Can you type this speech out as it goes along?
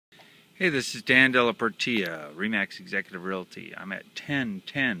Hey, this is Dan Della Portilla, Remax Executive Realty. I'm at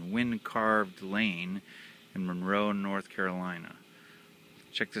 1010 Wind Carved Lane in Monroe, North Carolina.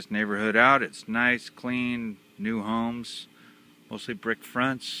 Check this neighborhood out. It's nice, clean, new homes, mostly brick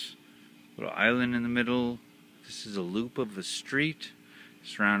fronts, little island in the middle. This is a loop of a street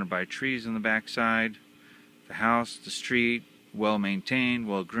surrounded by trees on the backside. The house, the street, well maintained,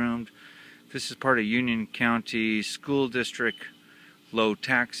 well groomed. This is part of Union County School District. Low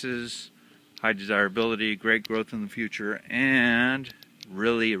taxes, high desirability, great growth in the future, and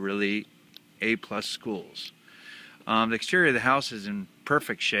really A+ schools. The exterior of the house is in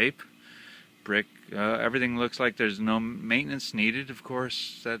perfect shape. Brick, everything looks like there's no maintenance needed. Of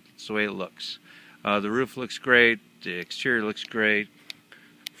course, that's the way it looks. The roof looks great, the exterior looks great,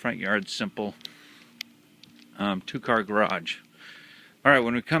 front yard's simple. 2-car garage. Alright,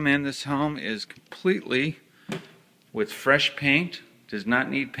 when we come in, this home is completely with fresh paint. Does not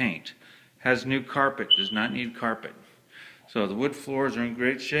need paint. Has new carpet. Does not need carpet. So the wood floors are in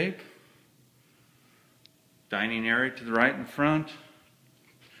great shape. Dining area to the right in front.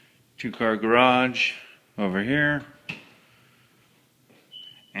 2-car garage over here.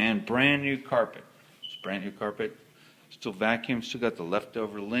 And brand new carpet. It's brand new carpet. Still vacuum. Still got the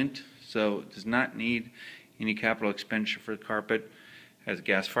leftover lint. So it does not need any capital expenditure for the carpet. Has a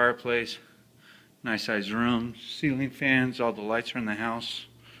gas fireplace. Nice sized room, ceiling fans, all the lights are in the house.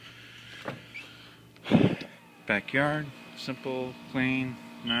 Backyard, simple, clean,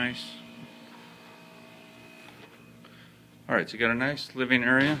 nice. Alright, so you got a nice living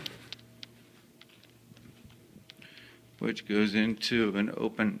area, which goes into an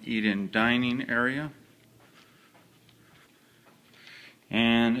open eat-in dining area.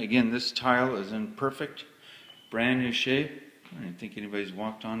 And again, this tile is in perfect, brand new shape. I didn't think anybody's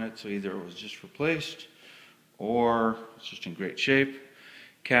walked on it, so either it was just replaced or it's just in great shape.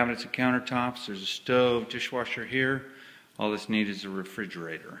 Cabinets and countertops, there's a stove, dishwasher here. All this needs is a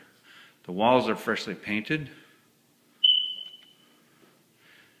refrigerator. The walls are freshly painted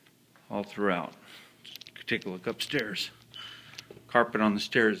all throughout. Take a look upstairs. Carpet on the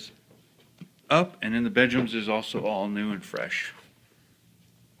stairs up, and in the bedrooms is also all new and fresh.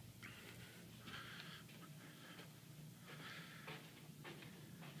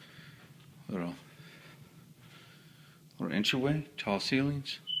 Little entryway, tall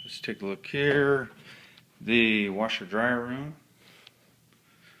ceilings. Let's take a look here. The washer dryer room.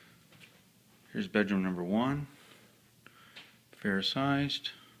 Here's bedroom number 1. Fair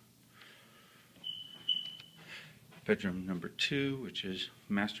sized. Bedroom number 2, which is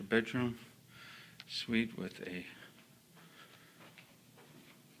master bedroom. Suite with a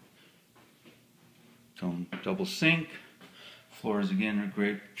double sink. Floors again are in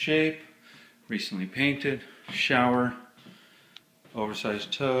great shape. Recently painted, shower,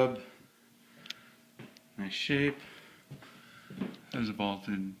 oversized tub, nice shape, has a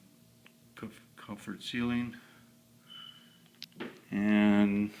vaulted comfort ceiling,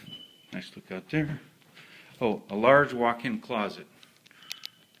 and nice look out there. Oh, a large walk-in closet.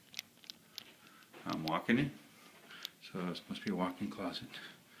 I'm walking in, so this must be a walk-in closet.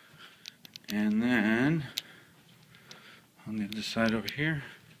 And then on the other side over here,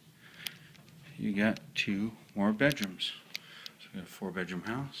 you got 2 more bedrooms. So we got a 4-bedroom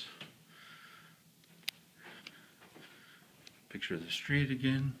house. Picture of the street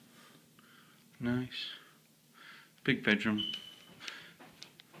again. Nice. Big bedroom.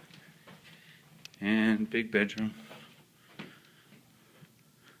 And big bedroom.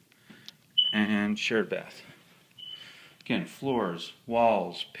 And shared bath. Again, floors,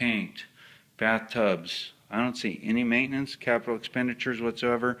 walls, paint, bathtubs. I don't see any maintenance, capital expenditures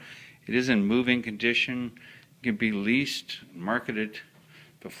whatsoever. It is in moving condition. It can be leased, marketed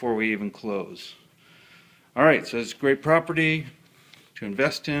before we even close. Alright, so it's a great property to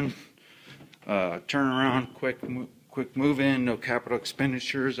invest in. Turnaround, quick move in, no capital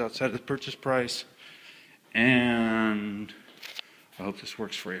expenditures outside of the purchase price. And I hope this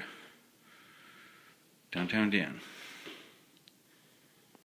works for you. Downtown Dan.